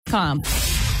SouthCoast.com.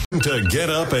 To get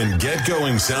up and get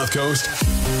going, South Coast.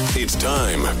 It's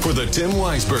time for the Tim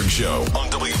Weisberg Show on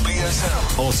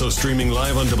WBSM. Also streaming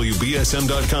live on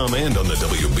WBSM.com and on the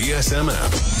WBSM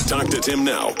app. Talk to Tim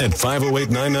now at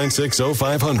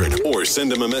 508-996-0500 or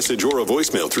send him a message or a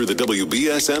voicemail through the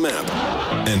WBSM app.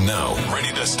 And now,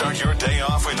 ready to start your day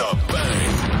off with a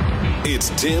bang. It's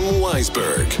Tim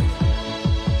Weisberg.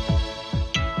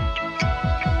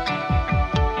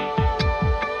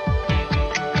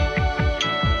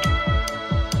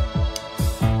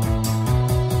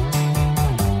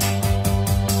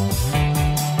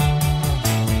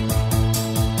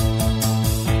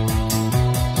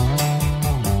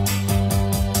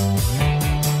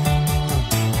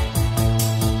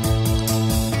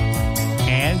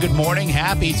 Good morning.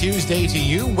 Happy Tuesday to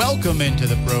you. Welcome into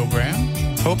the program.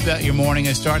 Hope that your morning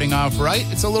is starting off right.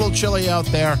 It's a little chilly out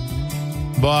there,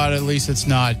 but at least it's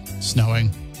not snowing.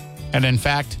 And in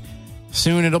fact,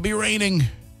 soon it'll be raining,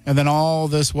 and then all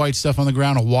this white stuff on the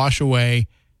ground will wash away,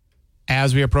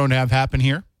 as we are prone to have happen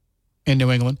here in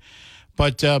New England.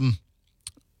 But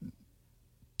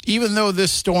even though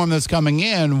this storm that's coming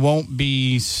in won't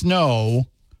be snow,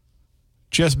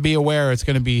 just be aware it's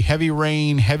going to be heavy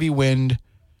rain, heavy wind.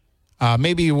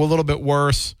 Maybe a little bit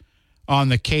worse on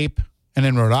the Cape and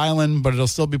in Rhode Island, but it'll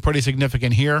still be pretty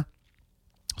significant here.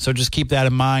 So just keep that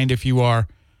in mind if you are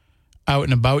out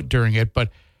and about during it.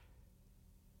 But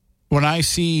when I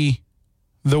see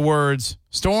the words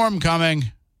storm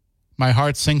coming, my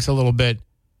heart sinks a little bit.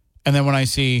 And then when I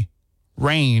see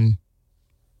rain,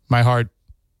 my heart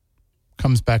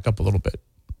comes back up a little bit.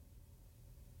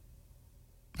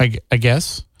 I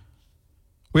guess.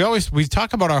 We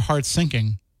talk about our heart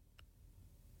sinking.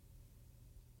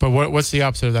 But what's the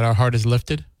opposite of that? Our heart is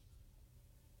lifted?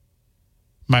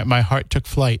 My heart took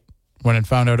flight when it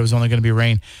found out it was only going to be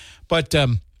rain. But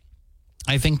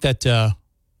I think that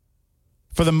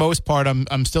for the most part,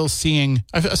 I'm still seeing...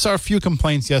 I saw a few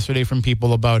complaints yesterday from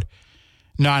people about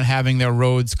not having their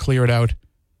roads cleared out.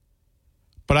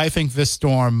 But I think this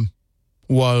storm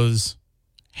was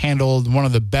handled one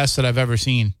of the best that I've ever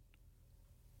seen.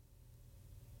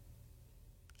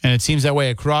 And it seems that way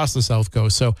across the South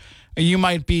Coast. So you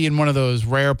might be in one of those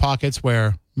rare pockets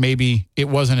where maybe it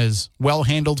wasn't as well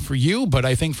handled for you, but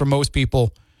I think for most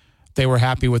people, they were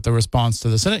happy with the response to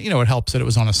this. And it helps that it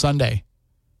was on a Sunday.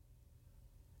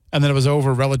 And then it was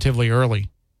over relatively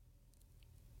early.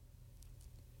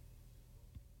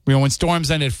 When storms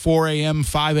end at 4 a.m.,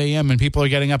 5 a.m., and people are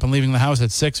getting up and leaving the house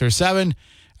at 6 or 7, and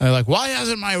they're like, why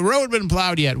hasn't my road been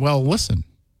plowed yet? Well, listen.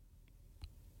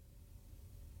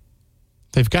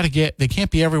 They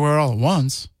can't be everywhere all at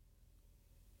once.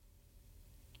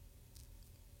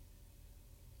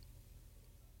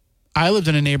 I lived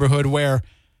in a neighborhood where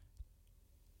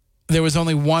there was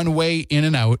only one way in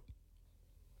and out.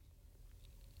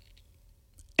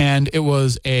 And it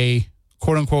was a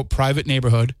quote-unquote private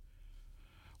neighborhood,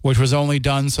 which was only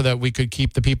done so that we could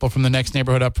keep the people from the next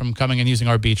neighborhood up from coming and using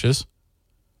our beaches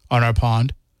on our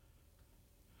pond.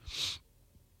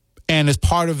 And as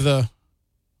part of the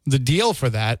deal for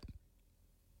that,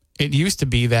 it used to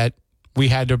be that we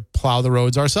had to plow the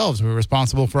roads ourselves. We were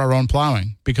responsible for our own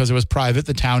plowing. Because it was private,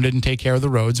 the town didn't take care of the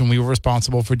roads, and we were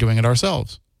responsible for doing it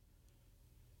ourselves.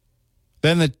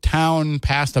 Then the town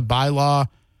passed a bylaw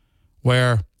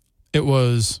where it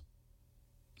was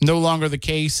no longer the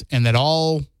case and that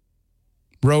all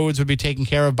roads would be taken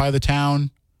care of by the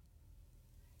town.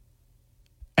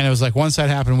 And it was like once that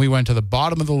happened, we went to the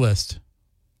bottom of the list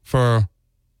for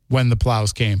when the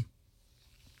plows came.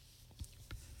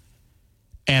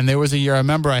 And there was a year, I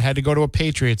remember I had to go to a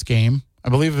Patriots game. I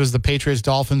believe it was the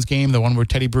Patriots-Dolphins game, the one where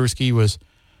Teddy Bruschi was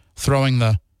throwing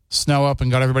the snow up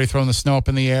and got everybody throwing the snow up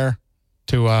in the air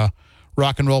to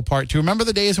Rock and Roll Part 2. Remember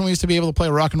the days when we used to be able to play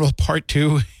Rock and Roll Part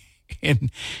 2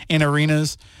 in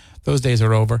arenas? Those days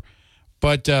are over.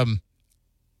 But I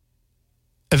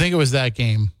think it was that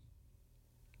game.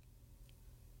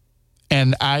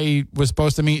 And I was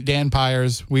supposed to meet Dan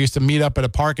Pyers. We used to meet up at a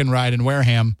park and ride in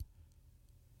Wareham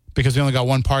because we only got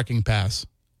one parking pass.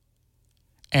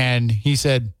 And he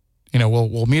said,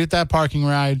 we'll meet at that parking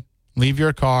ride, leave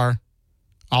your car,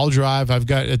 I'll drive.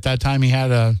 At that time he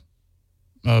had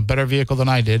a better vehicle than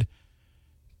I did,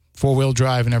 4-wheel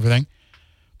drive and everything.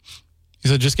 He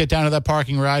said, just get down to that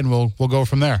parking ride and we'll go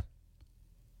from there.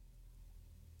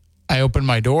 I opened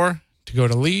my door to go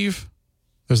to leave.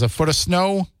 There's a foot of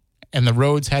snow and the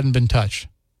roads hadn't been touched.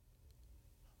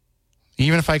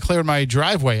 Even if I cleared my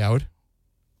driveway out,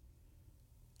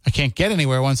 I can't get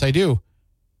anywhere once I do.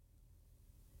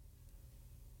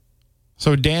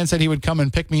 So Dan said he would come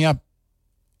and pick me up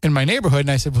in my neighborhood.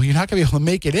 And I said, well, you're not going to be able to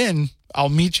make it in. I'll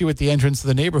meet you at the entrance of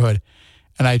the neighborhood.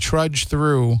 And I trudged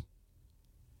through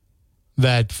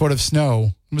that foot of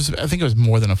snow. I think it was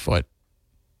more than a foot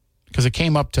because it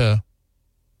came up to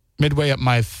midway up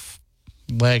my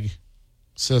leg.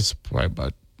 So it's probably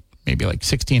about maybe like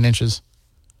 16 inches.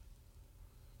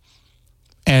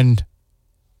 And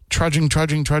trudging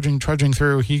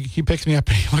through, he picks me up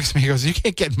and he looks at me and goes, you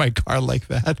can't get in my car like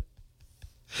that.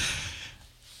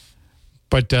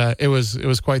 But it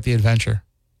was quite the adventure.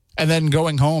 And then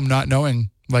going home, not knowing,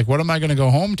 like, what am I going to go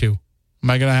home to? Am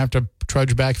I going to have to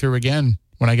trudge back through again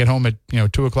when I get home at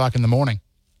 2 o'clock in the morning?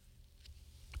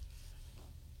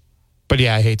 But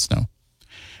yeah, I hate snow.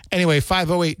 Anyway,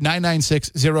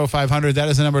 508-996-0500. That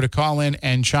is the number to call in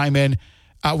and chime in.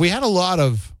 We had a lot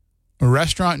of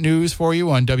restaurant news for you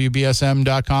on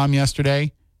WBSM.com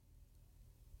yesterday.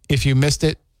 If you missed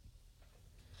it,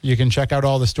 you can check out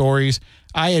all the stories.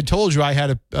 I had told you I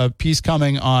had a piece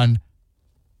coming on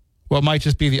what might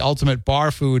just be the ultimate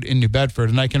bar food in New Bedford,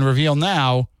 and I can reveal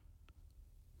now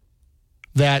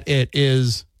that it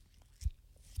is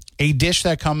a dish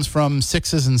that comes from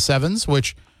Sixes and Sevens,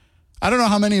 which I don't know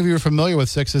how many of you are familiar with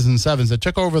Sixes and Sevens. It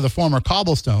took over the former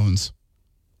Cobblestones.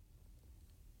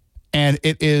 And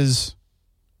it is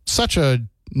such a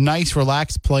nice,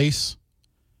 relaxed place.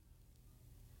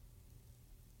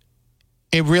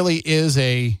 It really is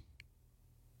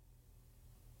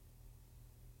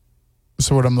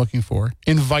so what I'm looking for,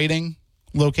 inviting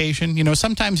location.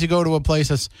 Sometimes you go to a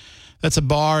place that's a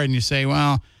bar and you say,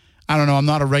 well, I don't know, I'm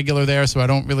not a regular there, so I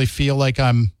don't really feel like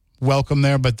I'm welcome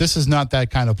there. But this is not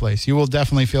that kind of place. You will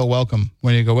definitely feel welcome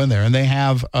when you go in there. And they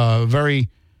have a very,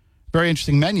 very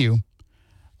interesting menu.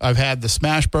 I've had the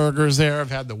smash burgers there.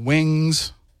 I've had the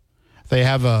wings. They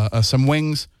have some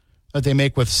wings that they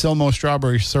make with Silmo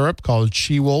strawberry syrup called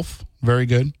She-Wolf. Very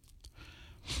good.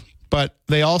 But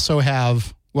they also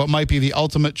have what might be the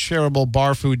ultimate shareable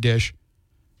bar food dish,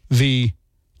 the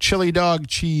chili dog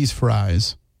cheese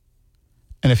fries.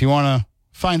 And if you want to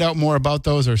find out more about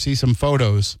those or see some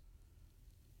photos,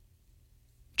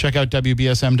 check out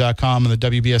WBSM.com and the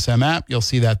WBSM app. You'll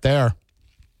see that there.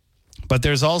 But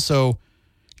there's also,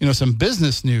 some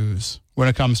business news when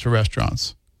it comes to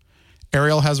restaurants.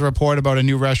 Ariel has a report about a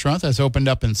new restaurant that's opened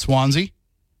up in Swansea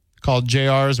called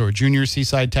JR's or Junior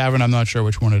Seaside Tavern. I'm not sure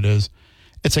which one it is.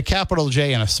 It's a capital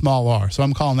J and a small R, so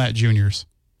I'm calling that Junior's.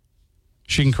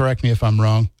 She can correct me if I'm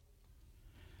wrong.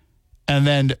 And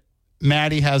then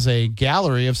Maddie has a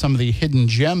gallery of some of the hidden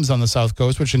gems on the South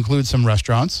Coast, which includes some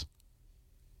restaurants.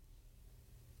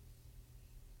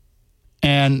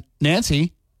 And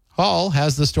Nancy Hall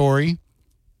has the story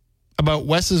about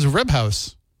Wes's Rib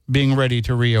House being ready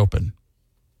to reopen.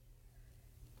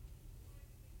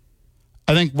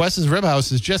 I think Wes's Rib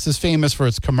House is just as famous for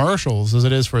its commercials as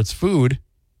it is for its food.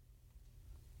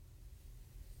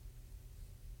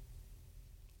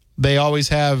 They always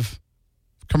have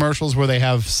commercials where they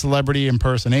have celebrity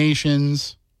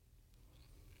impersonations.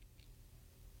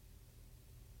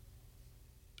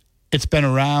 It's been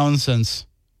around since,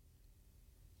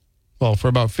 for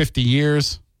about 50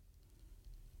 years.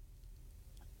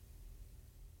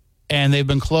 And they've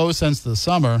been closed since the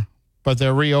summer, but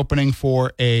they're reopening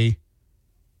for a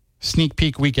sneak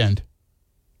peek weekend.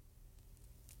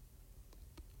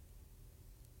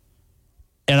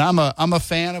 And I'm a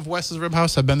fan of Wes's Rib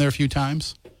House. I've been there a few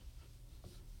times.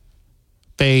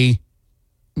 They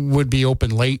would be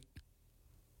open late.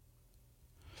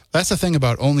 That's the thing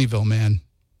about Onlyville, man.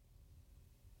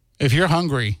 If you're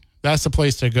hungry, that's the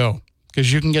place to go.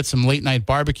 Because you can get some late night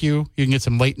barbecue. You can get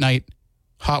some late night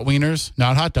hot wieners.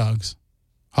 Not hot dogs.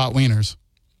 Hot wieners.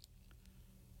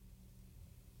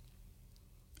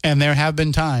 And there have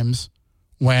been times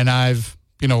when I've,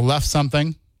 left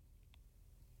something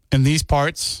in these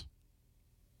parts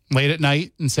late at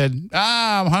night and said,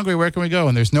 I'm hungry, where can we go?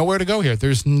 And there's nowhere to go here.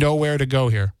 There's nowhere to go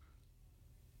here.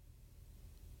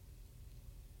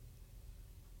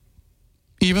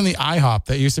 Even the IHOP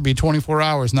that used to be 24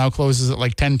 hours now closes at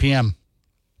like 10 p.m.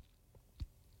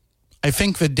 I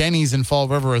think the Denny's in Fall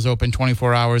River is open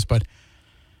 24 hours, but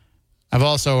I've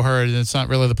also heard it's not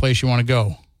really the place you want to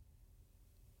go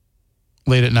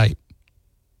late at night.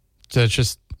 So it's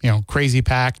just, crazy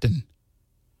packed and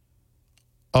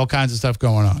all kinds of stuff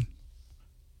going on.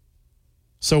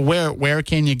 So where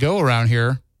can you go around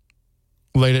here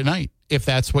late at night if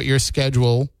that's what your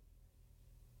schedule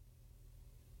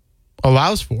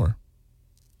allows for?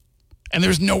 And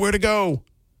there's nowhere to go.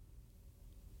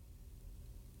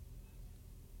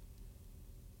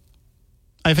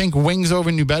 I think Wings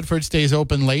Over New Bedford stays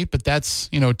open late, but that's,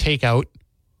 takeout.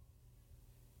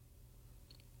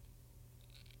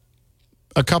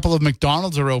 A couple of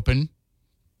McDonald's are open,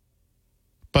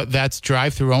 but that's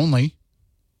drive-through only.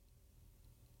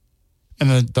 And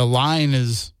the line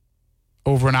is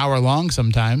over an hour long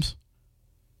sometimes.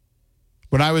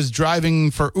 When I was driving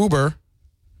for Uber,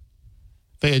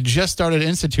 they had just started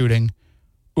instituting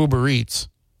Uber Eats.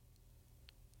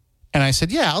 And I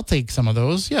said, yeah, I'll take some of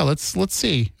those. Yeah, let's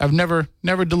see. I've never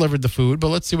delivered the food, but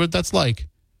let's see what that's like.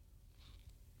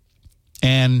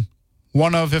 And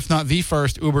one of, if not the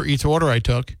first Uber Eats order I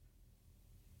took,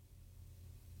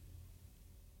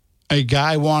 a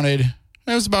guy wanted,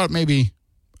 it was about maybe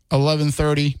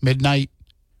 11:30, midnight.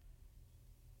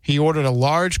 He ordered a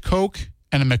large Coke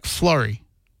and a McFlurry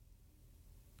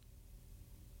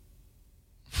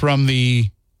from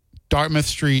the Dartmouth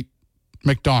Street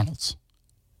McDonald's.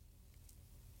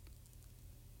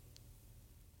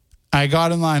 I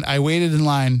got in line. I waited in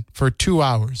line for 2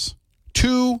 hours.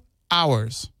 2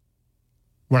 hours.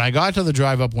 When I got to the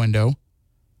drive-up window,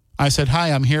 I said,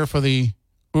 hi, I'm here for the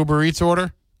Uber Eats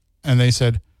order. And they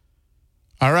said,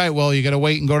 all right, well, you got to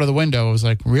wait and go to the window. I was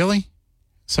like, really?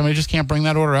 Somebody just can't bring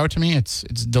that order out to me? It's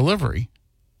delivery.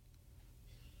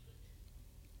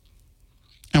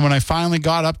 And when I finally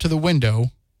got up to the window,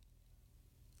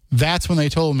 that's when they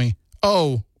told me,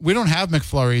 oh, we don't have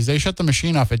McFlurries. They shut the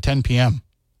machine off at 10 p.m.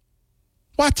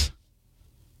 What?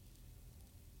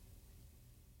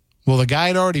 Well, the guy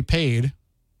had already paid,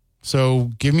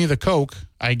 so give me the Coke,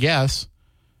 I guess.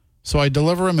 So I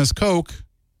deliver him his Coke,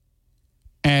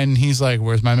 and he's like,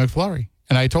 where's my McFlurry?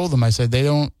 And I told him, I said,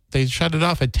 they shut it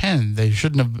off at 10. They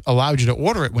shouldn't have allowed you to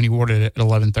order it when you ordered it at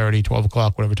 11:30, 12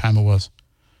 o'clock, whatever time it was.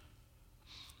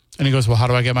 And he goes, well, how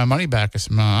do I get my money back? I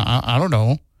said, I don't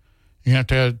know. You have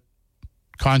to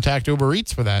contact Uber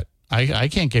Eats for that. I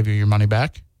can't give you your money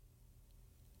back.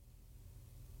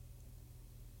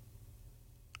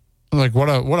 Like, what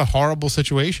a horrible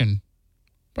situation.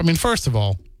 I mean, first of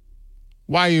all,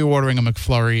 why are you ordering a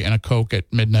McFlurry and a Coke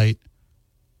at midnight?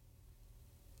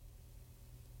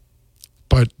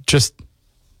 But just,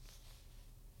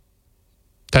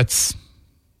 that's,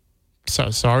 so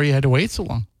sorry you had to wait so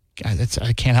long.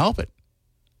 I can't help it.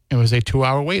 It was a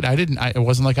 2-hour wait. It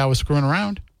wasn't like I was screwing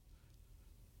around.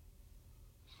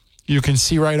 You can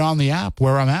see right on the app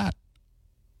where I'm at.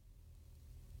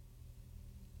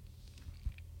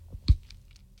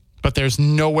 But there's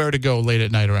nowhere to go late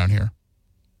at night around here.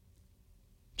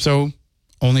 So,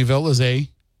 Olneyville is a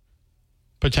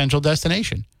potential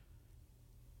destination.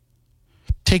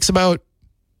 Takes about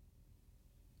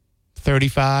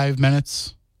 35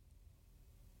 minutes.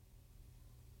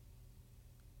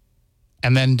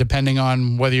 And then depending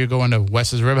on whether you're going to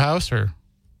Wes's Rib House or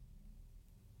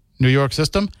New York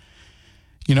System,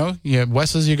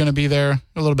 Wes's, you're going to be there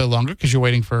a little bit longer because you're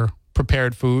waiting for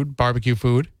prepared food, barbecue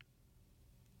food.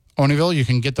 Olneyville, you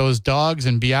can get those dogs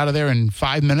and be out of there in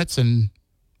 5 minutes and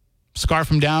scarf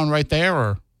them down right there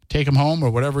or take them home or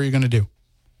whatever you're going to do.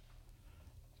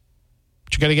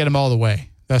 But you got to get them all the way.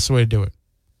 That's the way to do it.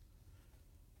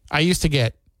 I used to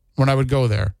get, when I would go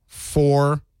there,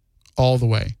 4 all the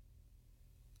way.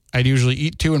 I'd usually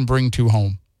eat 2 and bring 2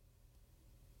 home.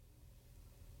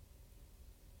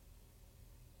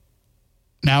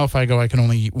 Now if I go, I can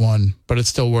only eat 1, but it's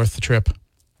still worth the trip.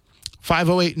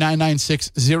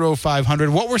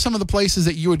 508-996-0500. What were some of the places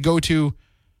that you would go to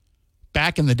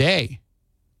back in the day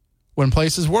when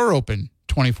places were open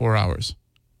 24 hours?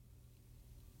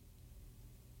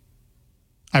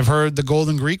 I've heard the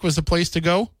Golden Greek was the place to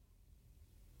go.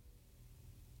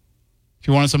 If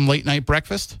you wanted some late night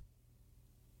breakfast.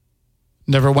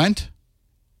 Never went.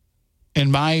 In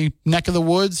my neck of the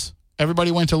woods,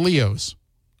 everybody went to Leo's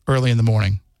early in the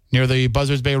morning near the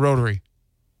Buzzards Bay Rotary.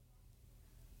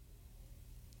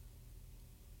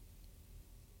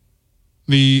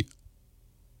 There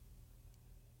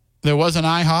was an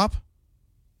IHOP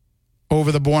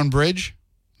over the Bourne Bridge.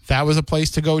 That was a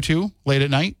place to go to late at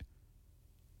night,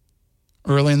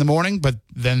 early in the morning, but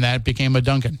then that became a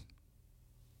Dunkin'.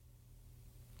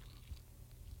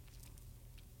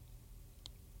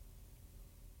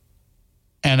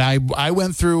 And I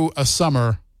went through a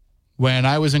summer when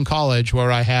I was in college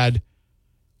where I had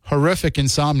horrific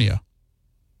insomnia.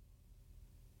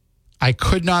 I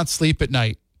could not sleep at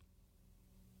night.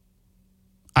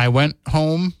 I went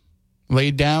home,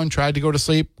 laid down, tried to go to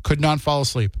sleep, could not fall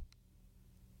asleep.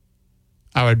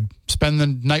 I would spend the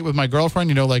night with my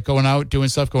girlfriend, like going out, doing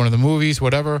stuff, going to the movies,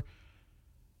 whatever.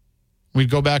 We'd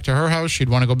go back to her house. She'd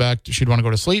want to go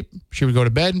to sleep. She would go to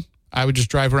bed. I would just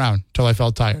drive around till I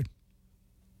felt tired.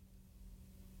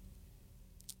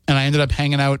 And I ended up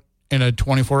hanging out in a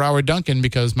 24-hour Dunkin'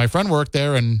 because my friend worked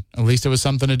there and at least it was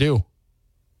something to do.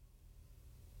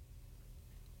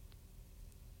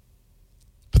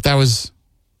 But that was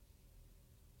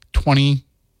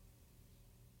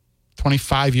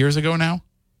 25 years ago now.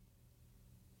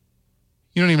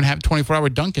 You don't even have 24-hour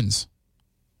Dunkins.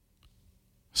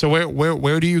 So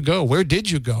where do you go? Where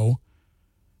did you go?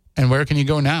 And where can you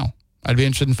go now? I'd be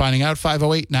interested in finding out.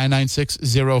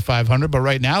 508-996-0500. But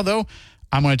right now, though,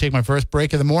 I'm going to take my first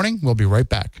break of the morning. We'll be right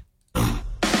back.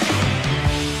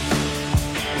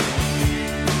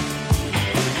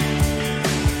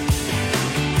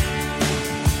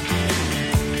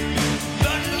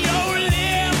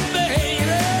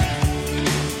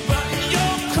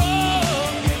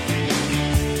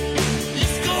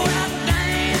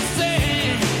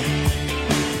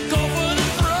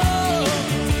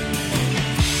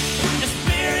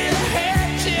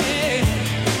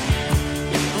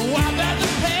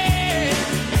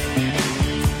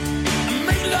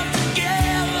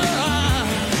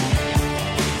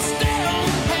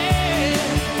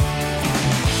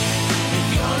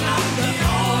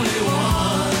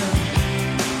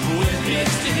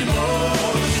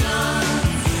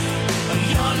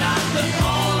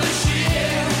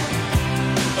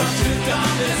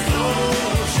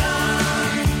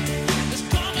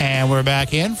 And we're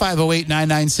back in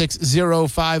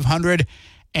 508-996-0500.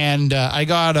 And I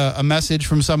got a message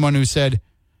from someone who said,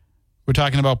 we're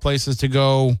talking about places to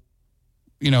go,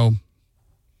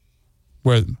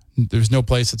 where there's no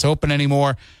place that's open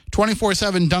anymore.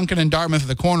 24/7 Dunkin' in Dartmouth at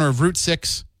the corner of Route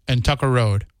 6 and Tucker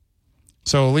Road.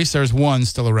 So at least there's one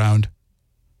still around.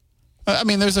 I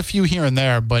mean, there's a few here and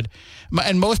there, but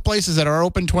and most places that are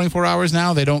open 24 hours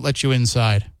now, they don't let you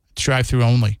inside. It's drive-through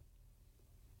only,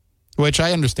 which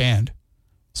I understand,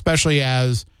 especially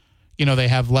as, they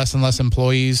have less and less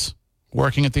employees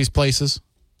working at these places.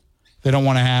 They don't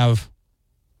want to have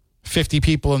 50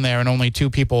 people in there and only 2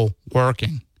 people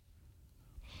working.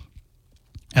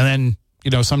 And then,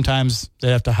 sometimes they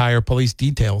have to hire police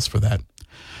details for that.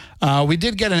 We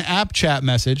did get an app chat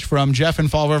message from Jeff in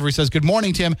Fall River. He says, "Good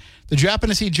morning, Tim. Did you happen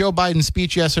to see Joe Biden's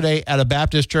speech yesterday at a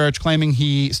Baptist church claiming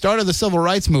he started the civil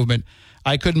rights movement?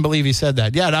 I couldn't believe he said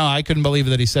that." Yeah, no, I couldn't believe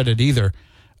that he said it either.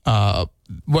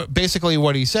 Basically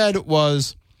what he said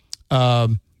was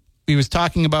he was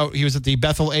talking about, he was at the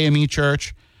Bethel AME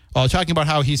church, talking about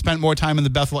how he spent more time in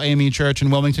the Bethel AME church in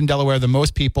Wilmington, Delaware than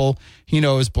most people he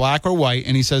knows, black or white.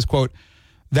 And he says, quote,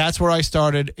 "That's where I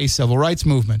started a civil rights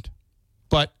movement."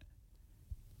 But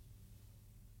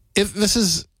if this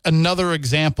is another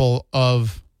example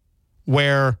of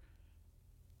where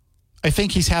I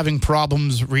think he's having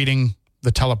problems reading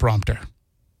the teleprompter.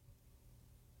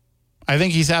 I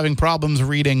think he's having problems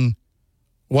reading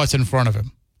what's in front of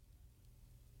him.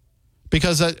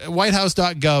 Because at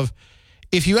whitehouse.gov,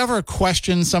 if you ever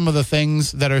question some of the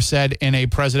things that are said in a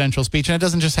presidential speech, and it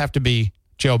doesn't just have to be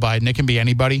Joe Biden, it can be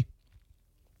anybody.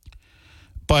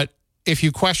 But if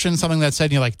you question something that's said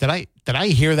and you're like, did I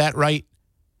hear that right?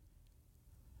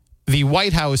 The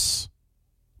White House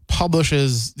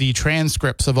publishes the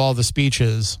transcripts of all the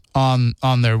speeches on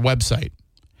their website.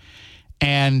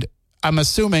 And I'm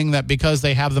assuming that because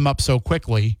they have them up so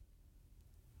quickly,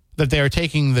 that they are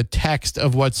taking the text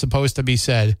of what's supposed to be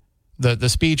said, the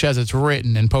speech as it's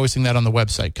written, and posting that on the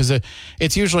website. Because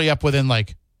it's usually up within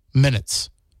like minutes.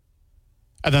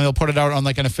 And then they'll put it out on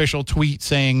like an official tweet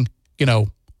saying,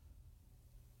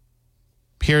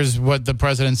 here's what the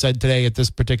president said today at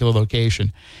this particular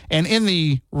location. And in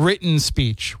the written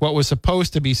speech, what was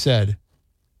supposed to be said,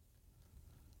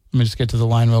 let me just get to the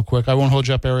line real quick. I won't hold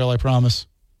you up, Ariel, I promise.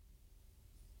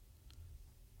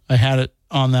 I had it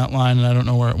on that line, and I don't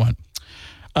know where it went.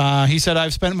 He said,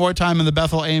 "I've spent more time in the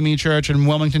Bethel AME Church in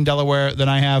Wilmington, Delaware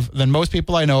than most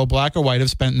people I know, black or white,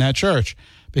 have spent in that church,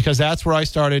 because that's where I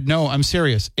started." No, I'm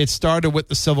serious. It started with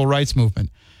the civil rights movement.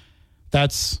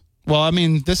 This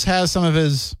has some of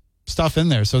his stuff in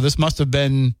there, so this must have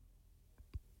been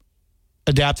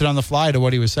adapted on the fly to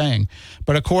what he was saying.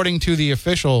 But according to the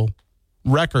official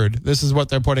record, this is what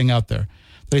they're putting out there.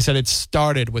 They said it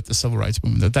started with the civil rights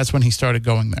movement. That's when he started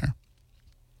going there.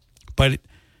 But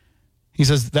he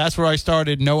says, that's where I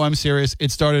started. No, I'm serious.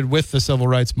 It started with the civil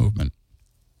rights movement.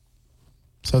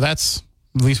 So that's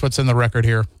at least what's in the record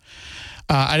here.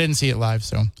 I didn't see it live,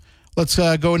 so let's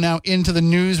go now into the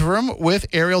newsroom with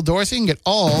Ariel Dorsey and get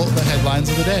all the headlines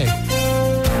of the day.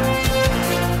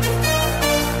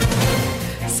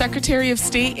 Secretary of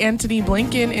State Antony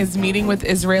Blinken is meeting with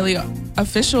Israeli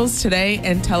officials today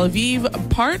in Tel Aviv,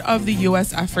 part of the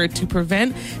U.S. effort to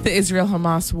prevent the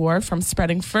Israel-Hamas war from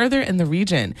spreading further in the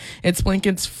region. It's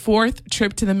Blinken's 4th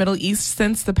trip to the Middle East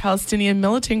since the Palestinian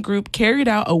militant group carried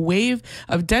out a wave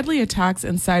of deadly attacks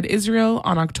inside Israel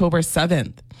on October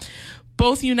 7th.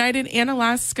 Both United and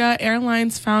Alaska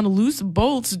Airlines found loose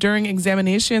bolts during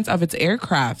examinations of its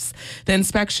aircrafts. The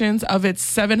inspections of its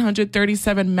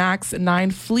 737 MAX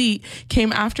 9 fleet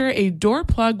came after a door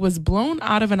plug was blown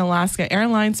out of an Alaska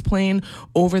Airlines plane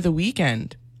over the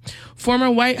weekend.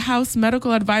 Former White House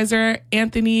medical advisor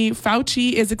Anthony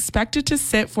Fauci is expected to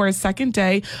sit for a second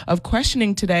day of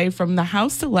questioning today from the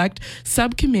House Select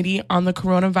Subcommittee on the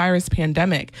Coronavirus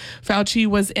Pandemic. Fauci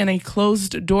was in a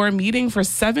closed-door meeting for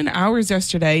 7 hours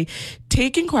yesterday,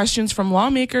 taking questions from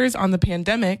lawmakers on the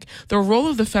pandemic, the role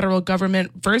of the federal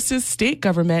government versus state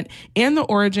government, and the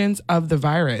origins of the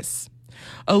virus.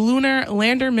 A lunar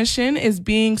lander mission is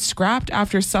being scrapped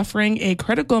after suffering a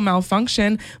critical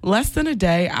malfunction less than a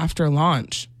day after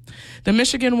launch. The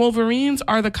Michigan Wolverines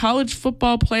are the college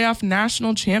football playoff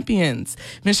national champions.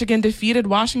 Michigan defeated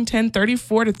Washington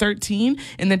 34-13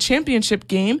 in the championship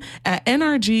game at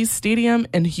NRG Stadium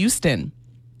in Houston.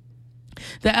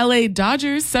 The LA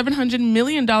Dodgers' $700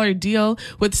 million deal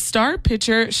with star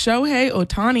pitcher Shohei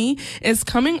Ohtani is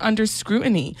coming under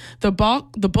scrutiny. The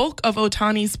bulk of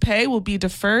Ohtani's pay will be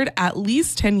deferred at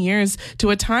least 10 years to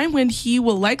a time when he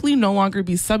will likely no longer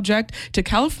be subject to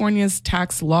California's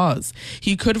tax laws.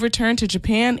 He could return to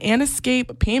Japan and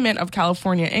escape payment of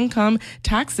California income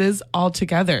taxes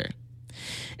altogether.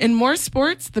 In more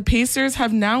sports, the Pacers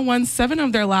have now won 7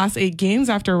 of their last 8 games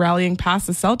after rallying past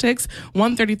the Celtics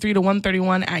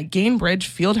 133-131 at Gainbridge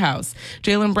Fieldhouse.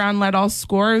 Jaylen Brown led all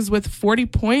scorers with 40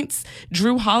 points.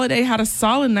 Drew Holiday had a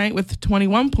solid night with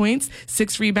 21 points,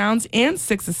 6 rebounds, and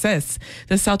 6 assists.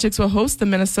 The Celtics will host the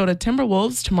Minnesota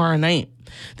Timberwolves tomorrow night.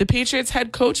 The Patriots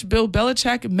head coach Bill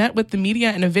Belichick met with the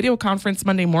media in a video conference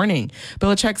Monday morning.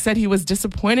 Belichick said he was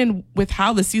disappointed with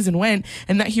how the season went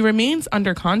and that he remains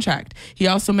under contract. He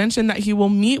also mentioned that he will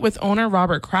meet with owner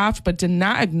Robert Kraft, but did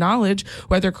not acknowledge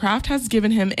whether Kraft has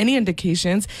given him any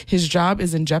indications his job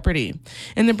is in jeopardy.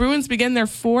 And the Bruins begin their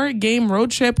 4-game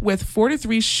road trip with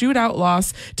 4-3 shootout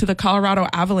loss to the Colorado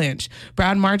Avalanche.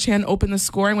 Brad Marchand opened the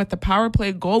scoring with the power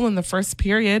play goal in the first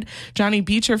period. Johnny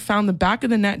Beecher found the back of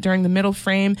the net during the middle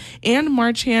frame, and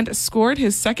Marchand scored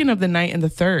his second of the night in the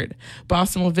third.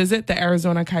 Boston will visit the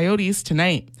Arizona Coyotes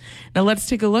tonight. Now let's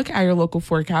take a look at your local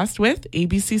forecast with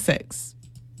ABC6.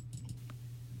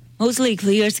 Mostly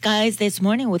clear skies this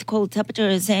morning with cold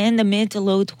temperatures in the mid to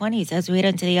low 20s as we head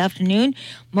into the afternoon.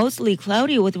 Mostly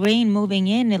cloudy with rain moving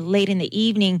in late in the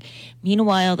evening.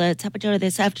 Meanwhile, the temperature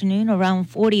this afternoon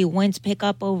around 40. Winds pick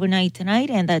up overnight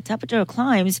tonight and the temperature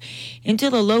climbs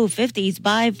into the low 50s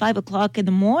by 5 o'clock in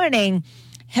the morning.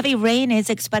 Heavy rain is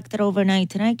expected overnight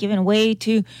tonight, giving way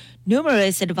to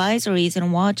numerous advisories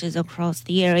and watches across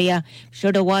the area. Be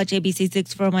sure to watch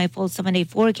ABC6 for my full 7-day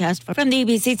forecast. From the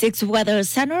ABC6 Weather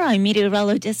Center, I'm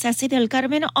meteorologist Ceci Del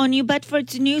Carmen on New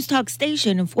Bedford's News Talk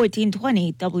Station,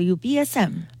 1420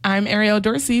 WBSM. I'm Ariel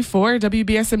Dorsey for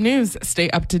WBSM News. Stay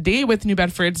up to date with New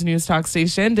Bedford's News Talk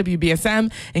Station,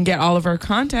 WBSM, and get all of our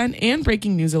content and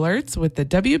breaking news alerts with the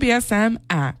WBSM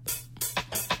app.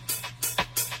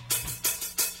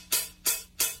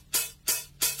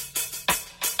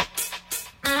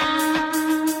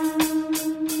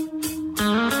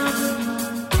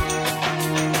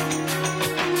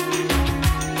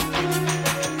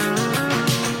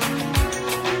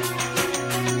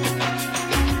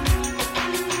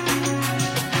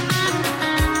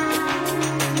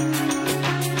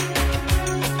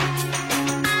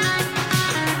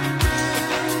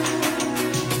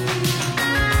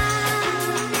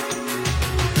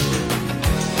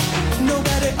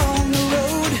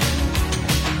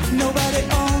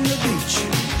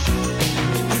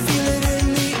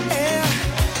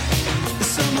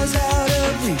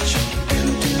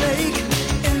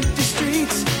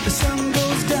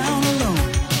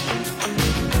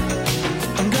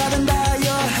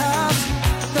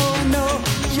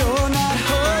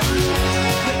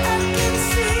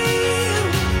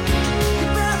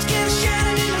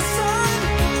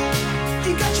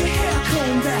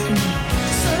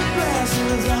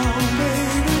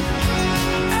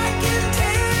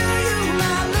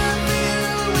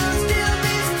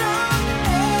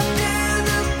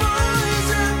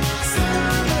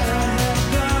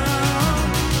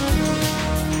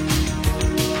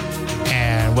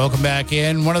 Welcome back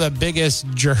in. One of the biggest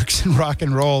jerks in rock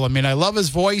and roll. I mean, I love his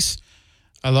voice.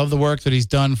 I love the work that he's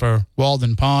done for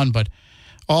Walden Pond, but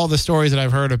all the stories that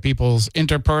I've heard of people's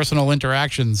interpersonal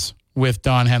interactions with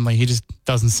Don Henley, he just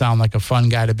doesn't sound like a fun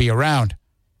guy to be around.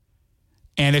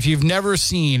 And if you've never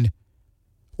seen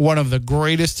one of the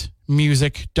greatest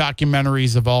music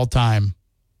documentaries of all time,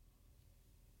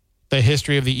 The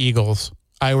History of the Eagles,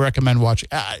 I recommend watching.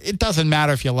 It doesn't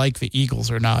matter if you like the Eagles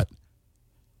or not.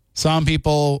 Some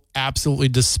people absolutely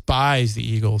despise the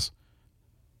Eagles,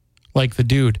 like the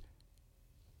dude.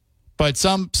 But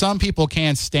some people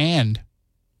can't stand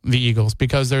the Eagles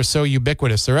because they're so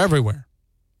ubiquitous. They're everywhere.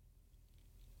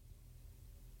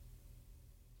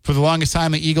 For the longest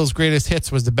time, the Eagles' Greatest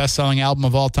Hits was the best-selling album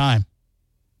of all time.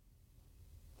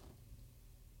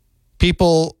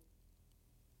 People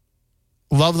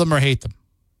love them or hate them.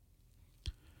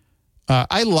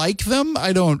 I like them.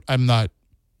 I'm not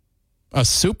a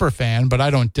super fan, but I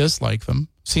don't dislike them.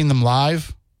 Seen them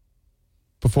live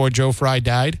before Joe Fry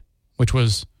died, which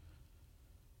was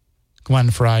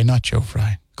Glenn Fry, not Joe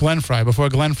Fry. Glenn Fry, before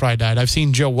Glenn Fry died. I've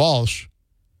seen Joe Walsh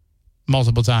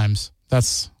multiple times.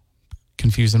 That's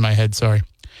confused in my head, sorry.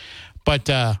 But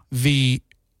the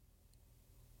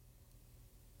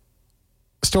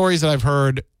stories that I've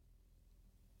heard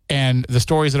and the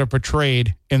stories that are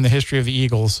portrayed in the history of the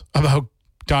Eagles about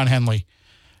Don Henley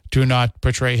do not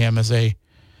portray him as a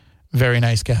very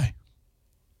nice guy.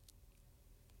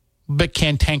 A bit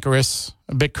cantankerous,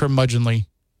 a bit curmudgeonly,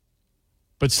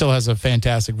 but still has a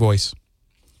fantastic voice.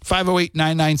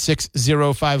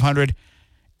 508-996-0500.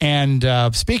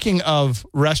 And speaking of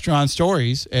restaurant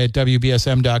stories at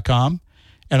WBSM.com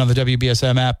and on the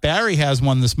WBSM app, Barry has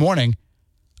one this morning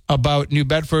about New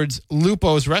Bedford's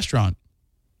Lupo's Restaurant.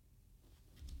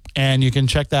 And you can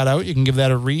check that out. You can give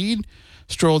that a read.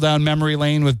 Stroll down memory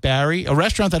lane with Barry, a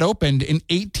restaurant that opened in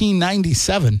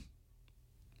 1897.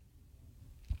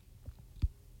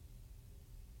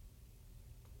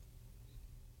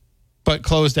 But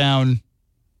closed down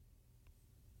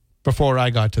before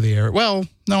I got to the area. Well,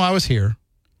 no, I was here.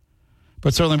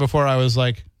 But certainly before I was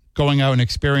like going out and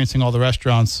experiencing all the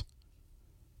restaurants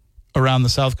around the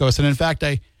South Coast. And in fact,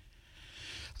 I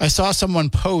saw someone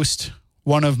post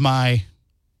one of my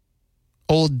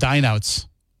old dine-outs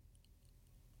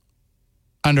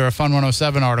under a Fun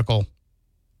 107 article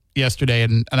yesterday.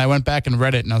 And I went back and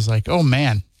read it, and I was like, oh,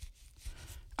 man,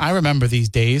 I remember these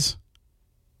days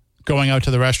going out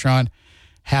to the restaurant,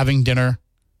 having dinner,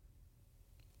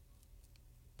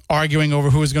 arguing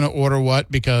over who was going to order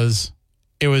what, because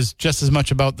it was just as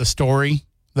much about the story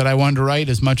that I wanted to write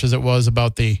as much as it was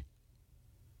about the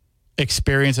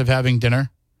experience of having dinner.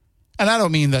 And I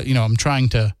don't mean that, I'm trying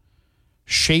to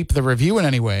shape the review in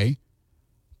any way,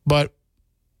 but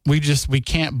we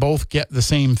can't both get the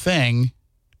same thing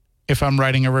if I'm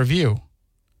writing a review.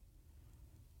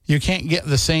 You can't get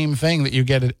the same thing that you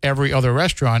get at every other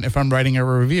restaurant if I'm writing a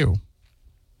review.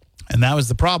 And that was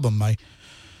the problem.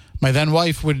 My then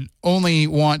wife would only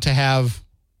want to have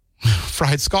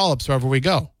fried scallops wherever we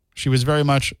go. She was very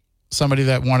much somebody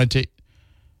that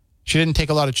she didn't take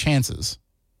a lot of chances.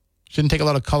 She didn't take a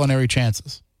lot of culinary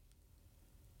chances.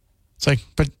 It's like,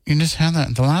 but you just had that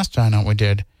at the last dine out we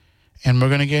did. And we're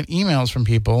going to get emails from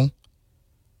people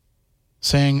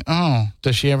saying, oh,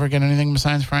 does she ever get anything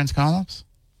besides fried scallops?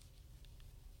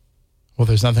 Well,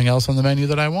 there's nothing else on the menu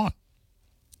that I want.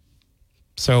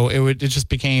 So it just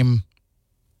became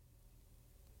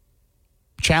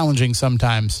challenging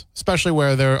sometimes, especially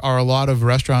where there are a lot of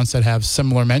restaurants that have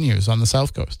similar menus on the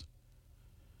South Coast.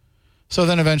 So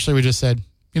then eventually we just said,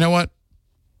 you know what?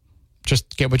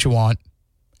 Just get what you want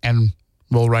and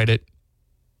we'll write it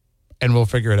and we'll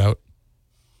figure it out.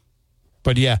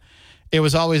 But yeah, it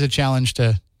was always a challenge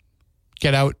to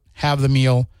get out, have the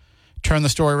meal, turn the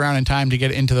story around in time to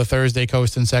get into the Thursday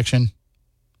Coastin' section.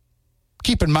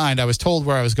 Keep in mind, I was told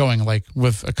where I was going like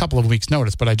with a couple of weeks'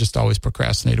 notice, but I just always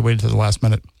procrastinated, waited to the last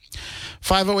minute.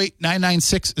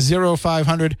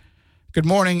 508-996-0500. Good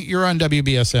morning. You're on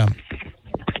WBSM.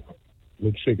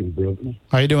 Good shaking, brother.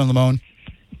 How you doing, Lamone?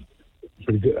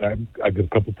 Pretty good. I got a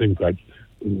couple things.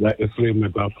 Yesterday, I'm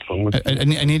about the phone. I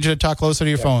need you to talk closer to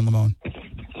your phone, Lamone.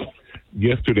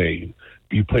 Yesterday,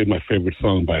 you played my favorite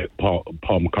song by Paul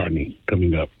McCartney,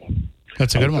 Coming Up.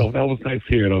 That's a good one. That was nice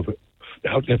hearing. I was like,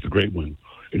 that's a great one.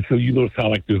 And so you notice how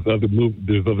like there's other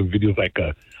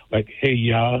videos like Hey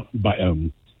Ya by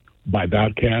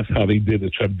Dotcast, how they did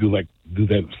it, try to do that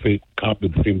same copy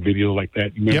of the same video like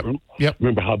that. You remember? Yep.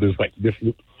 Remember how there's like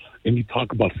different, and you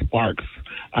talk about Sparks.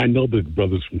 I know the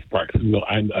brothers from Sparks. I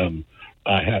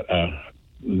had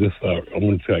this. I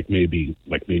want to say like maybe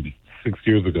 6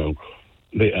 years ago,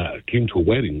 they came to a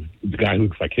wedding. The guy who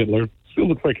looks like Hitler still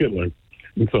looks like Hitler.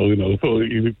 And so, so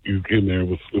you came there,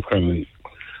 was kind of neat.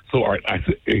 So, all right,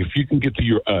 if you can get to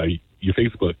your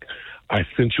Facebook, I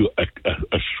sent you a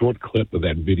short clip of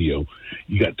that video.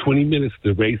 You got 20 minutes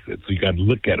to erase it, so you got to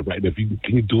look at it right now.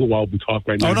 Can you do it while we talk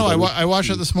right now? Oh, no, I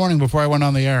watched it this morning before I went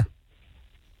on the air.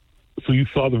 So you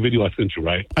saw the video I sent you,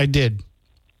 right? I did.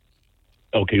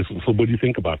 Okay, so what do you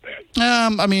think about that?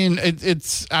 I mean,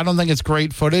 I don't think it's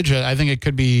great footage. I think it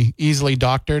could be easily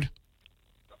doctored.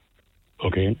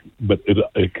 Okay, but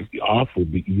it could also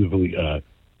be easily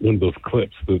one of those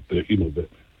clips that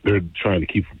they're trying to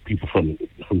keep people from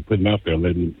putting out there and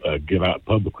letting get out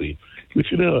publicly,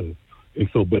 which it is. And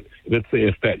so, but let's say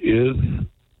if that is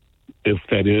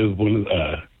one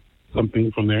of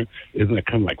something from there, isn't that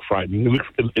kind of like frightening? It looks,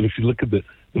 and if you look at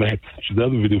when I had the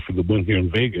other video for the one here in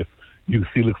Vegas, you can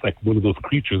see it looks like one of those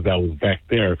creatures that was back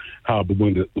there. How the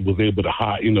one that was able to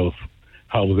hide,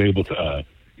 how it was able to,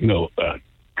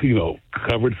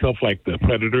 cover itself like the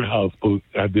predator. How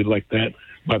I did like that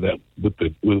by that with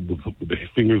the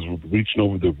fingers reaching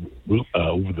over the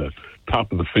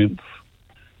top of the fence.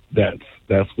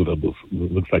 That's what it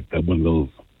looks like. That one of those.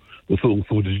 For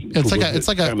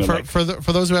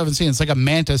those who haven't seen, it's like a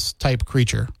mantis type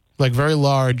creature, like very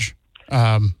large,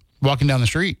 walking down the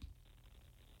street.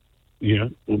 Yeah,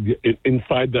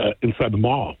 inside the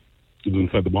mall. It was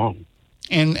inside the mall.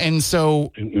 And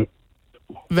so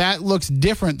that looks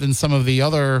different than some of the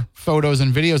other photos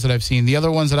and videos that I've seen. The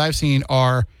other ones that I've seen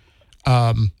are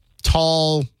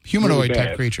tall humanoid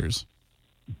type creatures.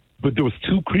 But there was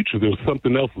two creatures. There was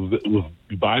something else that was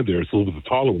by there, so it was a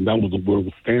taller one. That was where it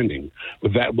was standing.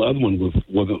 But that other one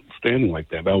wasn't standing like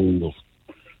that. That one was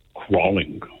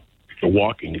crawling or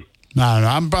walking. No.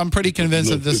 I'm pretty convinced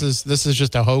that this is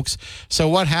just a hoax. So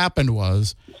what happened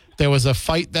was there was a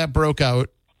fight that broke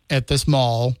out at this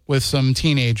mall with some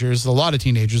teenagers, a lot of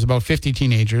teenagers, about 50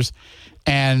 teenagers,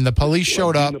 and the police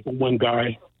showed up. One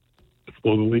guy,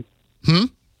 supposedly.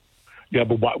 Yeah,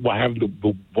 but why haven't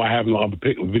all the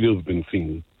videos been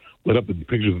seen? What up with the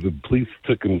pictures? The police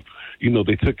took and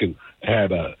they took and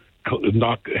had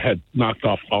knocked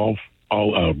off all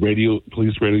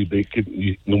police radio. They could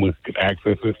no one could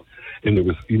access it, and there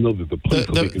was that the police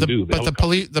what they can do. But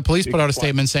the police put out a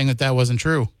statement saying that wasn't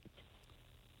true.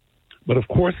 But of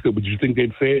course, would you think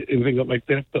they'd say anything like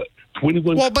that? But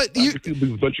 21. Well, but a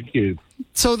bunch of kids.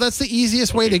 So that's the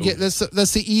easiest way to get this.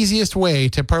 That's the easiest way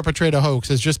to perpetrate a hoax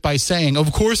is just by saying,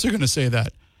 "Of course they're going to say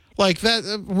that." Like that.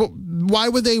 Why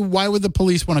would the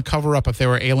police want to cover up if there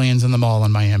were aliens in the mall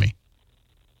in Miami?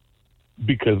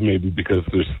 Because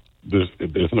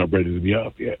there's not ready to be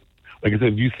up yet. Like I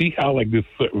said, you see how like this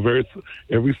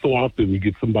every so often you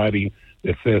get somebody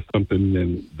that says something,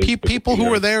 and people who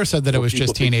were there said that it was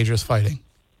just teenagers fighting.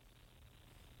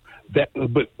 But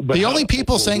the only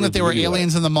people saying that there were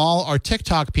aliens in the mall are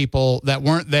TikTok people that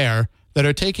weren't there that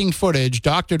are taking footage,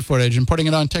 doctored footage, and putting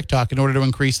it on TikTok in order to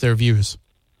increase their views.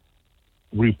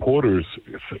 Reporters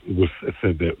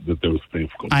said that there was things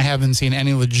going on. I haven't seen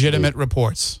any legitimate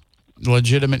reports,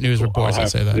 legitimate news reports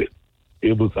that say that.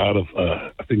 It was out of,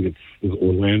 I think it was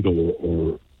Orlando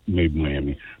or maybe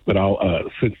Miami. But I'll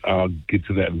get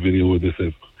to that video where this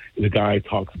is, the guy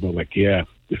talks about like, yeah,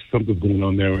 there's something going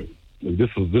on there. And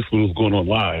this one was going on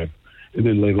live, and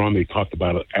then later on they talked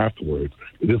about it afterwards.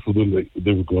 And this was when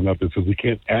they were going up and said we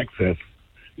can't access,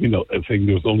 and saying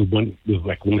there's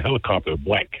like one helicopter, a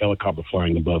black helicopter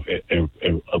flying above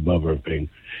everything.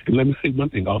 And let me say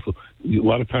one thing also: a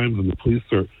lot of times when the police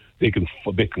they can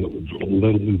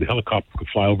literally the helicopters can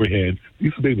fly overhead. They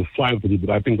used to be able to fly with them, but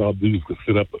I think all they do is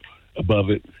sit up above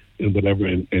it and whatever,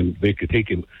 and they could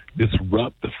take and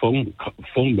disrupt the phone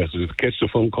messages, catch the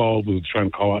phone call we were trying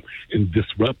to call out, and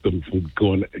disrupt them from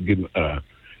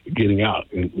getting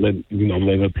out and letting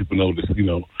other people know this.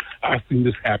 I've seen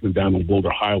this happen down on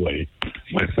Boulder Highway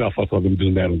myself. I saw them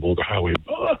doing that on Boulder Highway.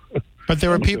 But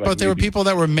there were people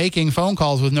that were making phone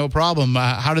calls with no problem.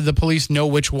 How did the police know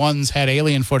which ones had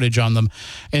alien footage on them,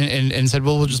 and said,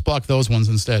 "Well, we'll just block those ones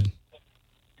instead"?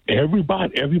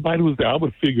 Everybody was there. I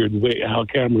would figure the way how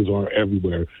cameras are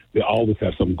everywhere, they always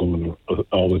have something going on.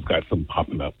 Always got something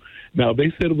popping up. Now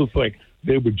they said it was like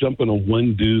they were jumping on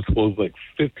one dude. Suppose like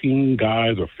 15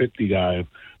 guys or 50 guys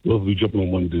supposed to be jumping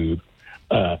on one dude.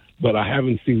 But I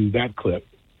haven't seen that clip.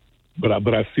 But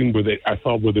I've seen I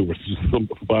saw where there was just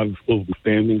somebody supposed to be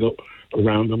standing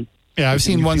around them. Yeah, I've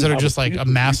seen ones that are just like a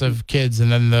massive kids, and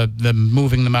then the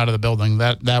moving them out of the building.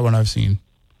 That one I've seen.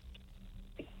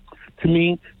 To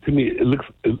me, it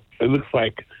looks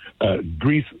like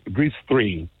Grease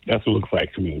 3. That's what it looks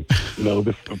like to me.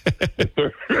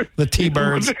 The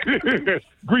T-Birds.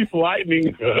 Grease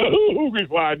Lightning. Grease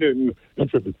Lightning. I'm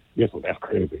tripping. Yes, well, that's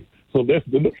crazy. So it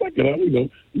looks like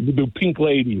the pink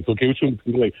ladies. Okay, which one?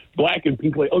 Pink ladies? Black and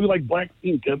pink ladies. Oh, you like black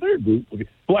pink? Yeah, they're a group. Okay,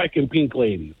 black and pink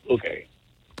ladies. Okay.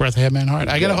 Breath ahead, man. Heart.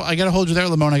 I gotta hold you there,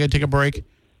 Lamone. I gotta take a break.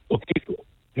 Okay. So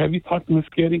have you talked to Miss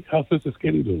Sketty? How's Sister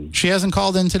Sketty doing? She hasn't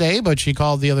called in today, but she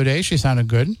called the other day. She sounded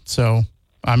good. So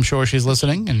I'm sure she's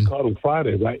listening. And called on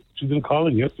Friday, right? She didn't call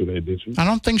in yesterday, did she? I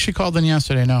don't think she called in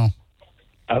yesterday, no.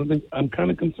 I don't think. I'm kind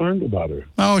of concerned about her.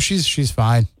 Oh, she's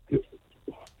fine.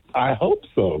 I hope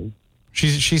so.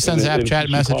 She sends Snapchat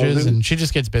messages, and she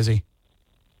just gets busy.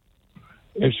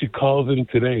 If she calls in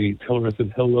today, tell her I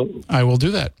said hello. I will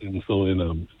do that. And so,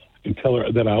 and tell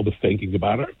her that I was thinking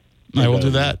about her. I will do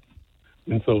that.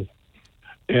 And so,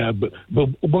 yeah, but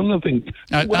one other thing.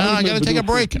 I got to take a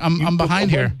break. I'm behind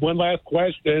here. One last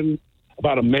question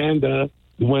about Amanda.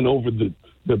 The one over the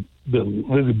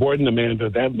Lizzie Borden Amanda,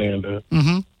 that Amanda.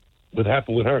 Mm-hmm. What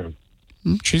happened with her?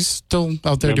 She's still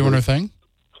out there doing her thing.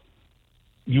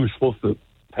 You were supposed to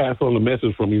pass on the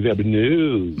message from me, but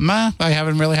no. I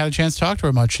haven't really had a chance to talk to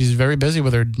her much. She's very busy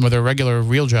with her regular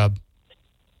real job.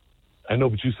 I know,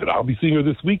 but you said I'll be seeing her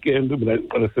this weekend. But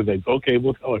I said that's okay.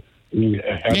 We'll tell her.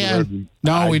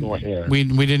 No, we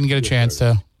didn't get a chance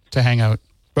to hang out,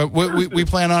 but we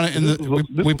plan on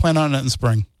it we plan on it in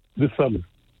spring. This summer,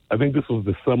 I think this was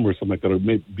the summer or something like that, or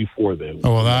maybe before then.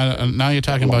 Oh well, now you're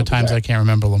talking about times I can't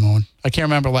remember, Lamone. I can't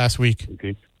remember last week.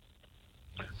 Okay.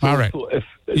 All right.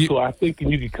 So I think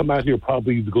you can come out here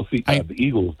probably to go see the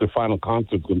Eagles. Their final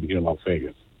concert's going to be here in Las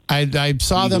Vegas. I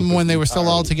saw them when they were still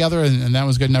all together, and that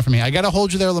was good enough for me. I got to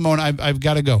hold you there, Lamone. I've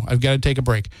got to go. I've got to take a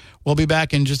break. We'll be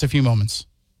back in just a few moments.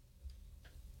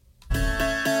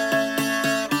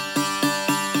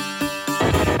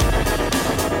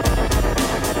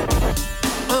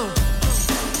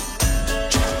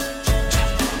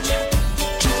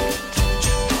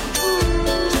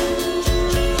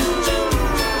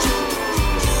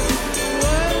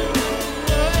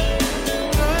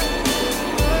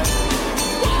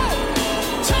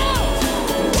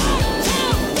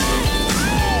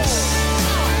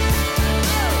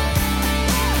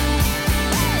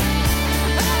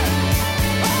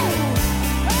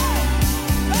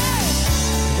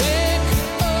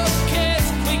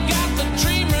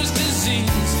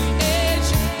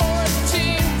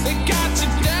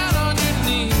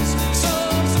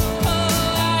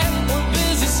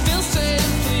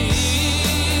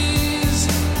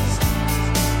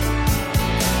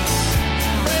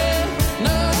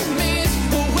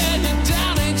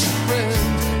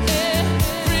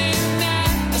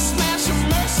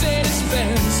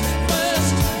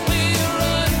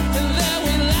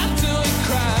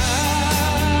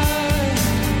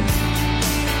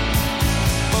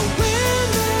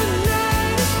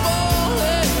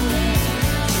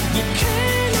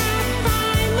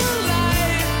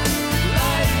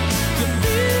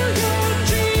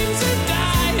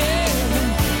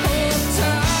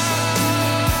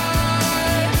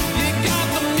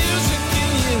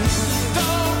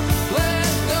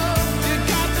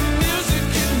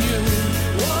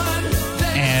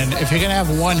 If you're going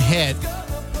to have one hit,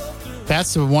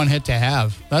 that's the one hit to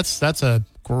have. That's a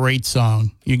great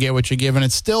song. You get what you give, and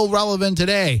it's still relevant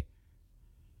today.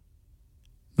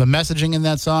 The messaging in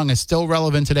that song is still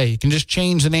relevant today. You can just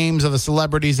change the names of the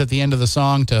celebrities at the end of the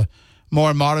song to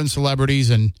more modern celebrities,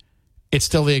 and it's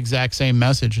still the exact same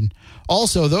message. And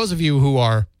also, those of you who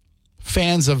are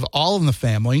fans of All in the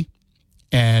Family,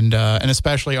 and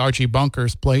especially Archie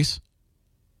Bunker's Place,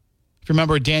 if you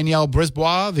remember Danielle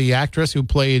Brisbois, the actress who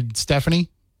played Stephanie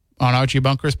on Archie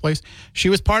Bunker's Place, she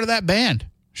was part of that band.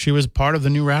 She was part of the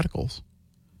New Radicals.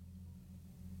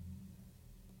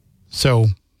 So,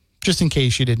 just in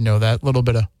case you didn't know that, little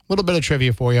bit of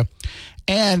trivia for you.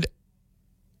 And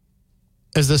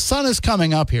as the sun is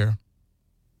coming up here,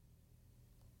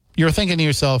 you're thinking to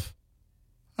yourself,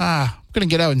 I'm going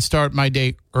to get out and start my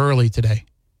day early today.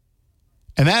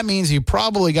 And that means you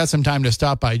probably got some time to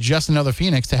stop by Just Another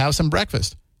Phoenix to have some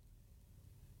breakfast.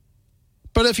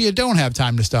 But if you don't have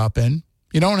time to stop in,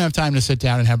 you don't have time to sit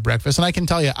down and have breakfast. And I can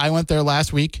tell you, I went there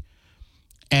last week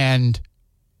and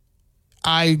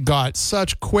I got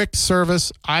such quick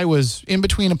service. I was in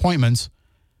between appointments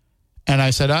and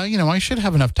I said, I should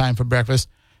have enough time for breakfast.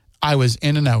 I was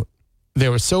in and out. They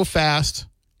were so fast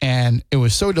and it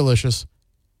was so delicious.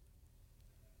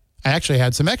 I actually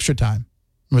had some extra time.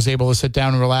 Was able to sit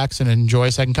down and relax and enjoy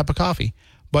a second cup of coffee.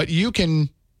 But you can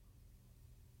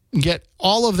get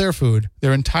all of their food,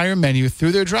 their entire menu,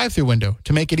 through their drive-thru window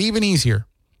to make it even easier.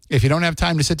 If you don't have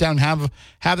time to sit down and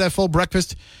have that full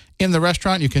breakfast in the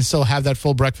restaurant, you can still have that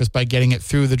full breakfast by getting it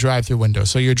through the drive-thru window.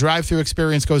 So your drive-thru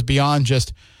experience goes beyond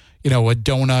just, a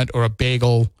donut or a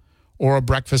bagel or a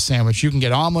breakfast sandwich. You can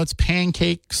get omelets,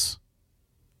 pancakes,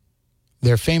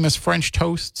 their famous French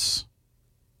toasts.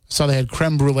 Saw they had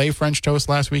creme brulee French toast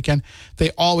last weekend.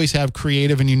 They always have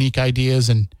creative and unique ideas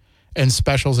and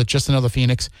specials at Just Another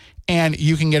Phoenix. And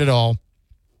you can get it all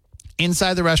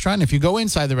inside the restaurant. If you go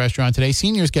inside the restaurant today,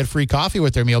 seniors get free coffee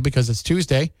with their meal because it's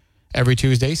Tuesday. Every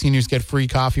Tuesday, seniors get free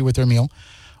coffee with their meal.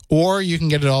 Or you can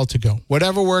get it all to go.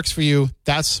 Whatever works for you,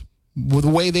 that's the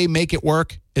way they make it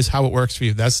work is how it works for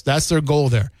you. That's their goal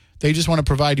there. They just want to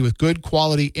provide you with good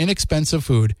quality, inexpensive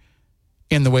food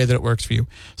in the way that it works for you.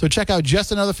 So check out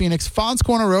Just Another Phoenix, Fons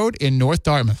Corner Road in North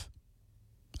Dartmouth.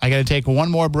 I got to take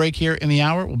one more break here in the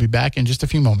hour. We'll be back in just a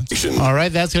few moments. All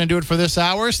right, that's going to do it for this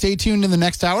hour. Stay tuned in the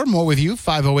next hour. More with you,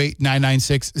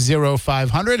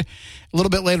 508-996-0500. A little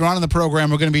bit later on in the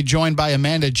program, we're going to be joined by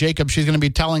Amanda Jacob. She's going to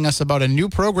be telling us about a new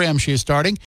program she is starting.